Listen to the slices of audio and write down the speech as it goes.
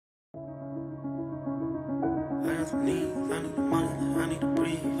some needs, I need the money, I need to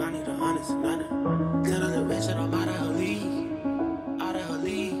breathe, I need the honest and honest. Tell a little bitch that I'm out of her league, out of her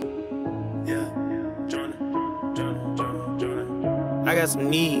league. Yeah, joyner. I got some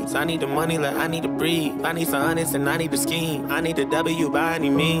needs, I need the money, like I need to breathe. I need some honest and I need to scheme. I need the W by any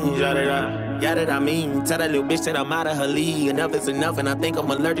means, yeah that I mean. Tell that little bitch that I'm out of her league. Enough is enough and I think I'm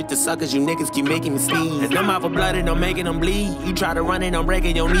allergic to suckers. You niggas keep making me sneeze. And them out for blood and I'm making them bleed. You try to run it, I'm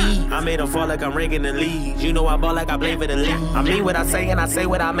breaking your knee. I made them fall like I'm raking the leaves. You know I ball like I play for the league. I mean what I say and I say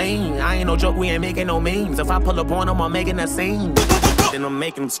what I mean. I ain't no joke, we ain't making no memes. If I pull up on them, I'm making that scene. Then I'm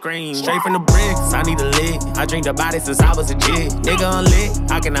making them scream. Straight from the bricks, I need a lick. I drink the body since I was a jig. Nigga unlit,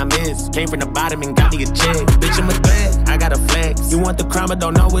 how can I miss? Came from the bottom and got me a check. Bitch, I'm a threat, I got a flex. You want the crime, but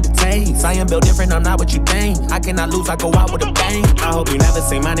don't know what it takes. I am built different, I'm not what you think. I cannot lose, I go out with a bang. I hope you never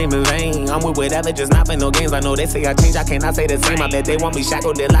say my name in vain. I'm with whatever, just not for no games. I know they say I change, I cannot say the same. I bet they want me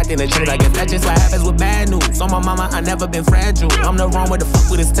shackled, they're locked in the chains. I guess that's just what happens with bad news. On my mama, I never been fragile. I'm the wrong with the fuck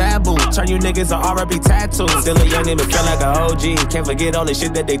with this taboo. Turn you niggas to R.I.P. tattoos. Still a youngin' but feel like a OG. Can't forget all the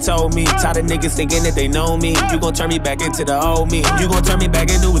shit that they told me. Tired of niggas thinking that they know me. You gon' turn me back into the old me. You gon' turn me back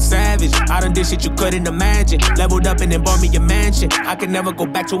into a savage. I done did shit you couldn't imagine. Leveled up and then bought me a mansion. I can never go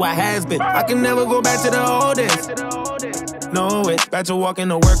back to what has been. I can never go back to the old days. No way. Back to walking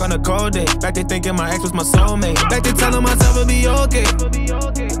to work on a cold day. Back to thinking my ex was my soulmate. Back to telling myself it'll be okay.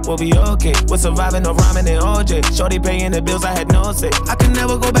 We'll be okay. We're surviving no rhyming and OJ. Shorty paying the bills, I had no say. I can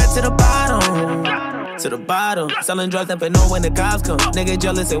never go back to the bottom. To the bottom, selling drugs, never know when the cops come. Nigga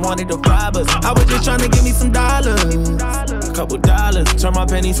jealous, they wanted to rob us. I was just trying to give me some dollars, a couple dollars. Turn my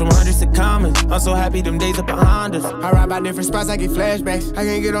pennies from hundreds to commons. I'm so happy them days are behind us. I ride by different spots, I get flashbacks. I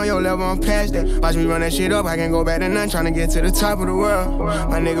can't get on your level, I'm past that. Watch me run that shit up, I can't go back to none. Trying to get to the top of the world.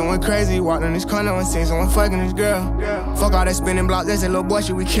 My nigga went crazy, walked in this corner and seen someone fucking this girl. Fuck all that spinning block, that's that little boy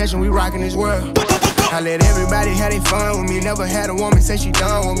shit we catchin', we rockin' this world. I let everybody have their fun with me. Never had a woman say she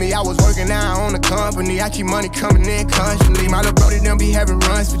done with me. I was working now, I own a company. I keep money coming in constantly. My little brody done be having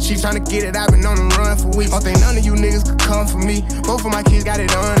runs for cheap. Trying to get it, I've been on the run for weeks. Don't think none of you niggas could come for me. Both of my kids got it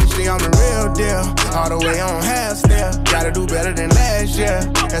honestly. I'm the real deal. All the way on half step. Gotta do better than last year.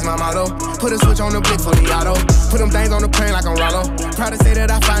 That's my motto. Put a switch on the blick for the auto. Put them things on the plane like I'm Rollo. Proud to say that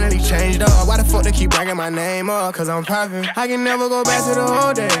I finally changed up. Why the fuck they keep bringing my name up? Cause I'm poppin'. I can never go back to the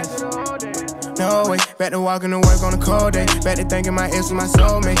old days. No way, back to walking to work on a cold day. Back to thinking my ex was my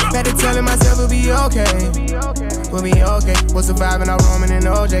soulmate. Back to telling myself it'll be okay. We'll be okay. Was surviving, I roaming in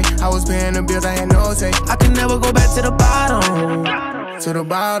OJ. I was paying the bills, I had no say. I can never go back to the bottom. To the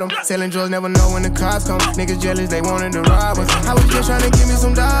bottom, selling drugs, never know when the cops come. Niggas jealous, they wanted to rob us. I was just trying to give me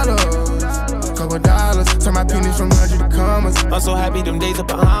some dollars, couple dollars. Turn my pennies from 100 to commas. I'm so happy them days are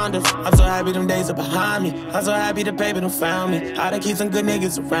behind us. I'm so happy them days are behind me. I'm so happy the paper done found me. I done keep some good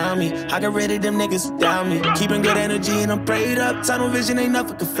niggas around me. I got rid of them niggas who down me. Keeping good energy and I'm prayed up. Tunnel vision ain't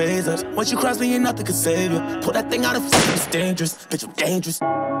nothing can phase us. Once you cross me, ain't nothing can save you. Pull that thing out of fucking, it's dangerous. Bitch, I'm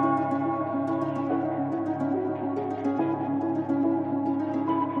dangerous.